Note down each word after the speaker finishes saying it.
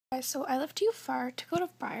Guys, so I live too far to go to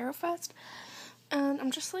Breyer and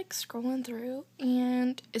I'm just like scrolling through,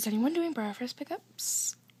 and is anyone doing Breyer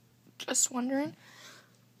pickups? Just wondering.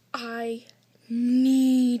 I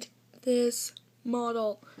need this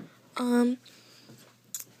model.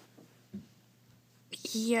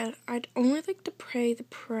 Yeah, I'd only like to pay the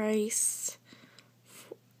price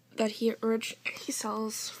that he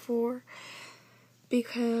sells for,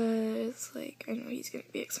 because like I know he's gonna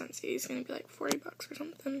be expensive. He's gonna be like $40 or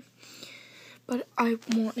something. But I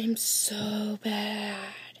want him so bad.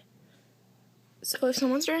 So if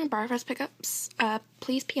someone's doing Breyer pickups,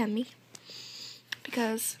 please PM me,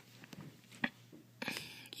 because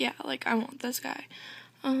yeah, like I want this guy.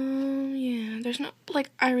 Yeah, there's no,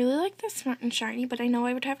 like, I really like the Smart and Shiny, but I know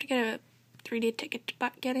I would have to get a 3-day ticket to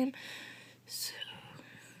get him. So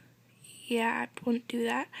yeah, I wouldn't do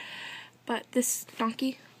that. But this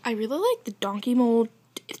donkey, I really like the donkey mold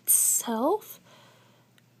itself.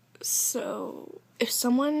 So if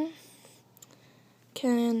someone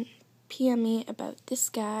can PM me about this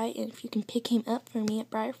guy, and if you can pick him up for me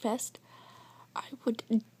at Breyer I would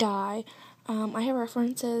die. I have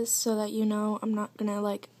references so that you know I'm not gonna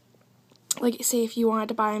like say if you wanted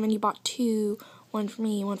to buy him and you bought two, one for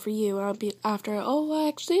me, one for you, and I'll be after, oh,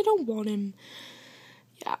 actually I don't want him.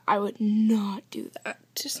 Yeah, I would not do that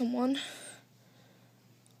to someone.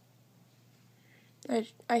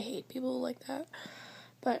 I hate people like that.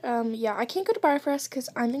 But yeah, I can't go to Breyer because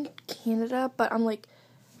I'm in Canada, but I'm like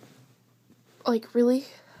really,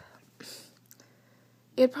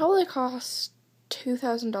 it'd probably cost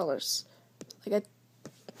 $2,000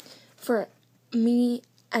 for me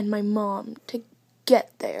and my mom to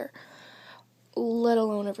get there, let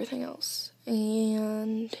alone everything else.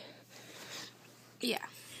 And yeah,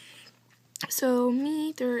 so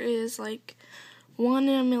there is like 1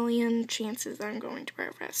 in a million chances that I'm going to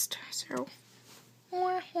Breyer so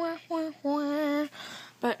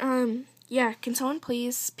but yeah, can someone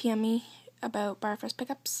please PM me about Breyer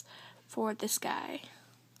pickups for this guy?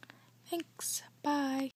 Thanks, bye.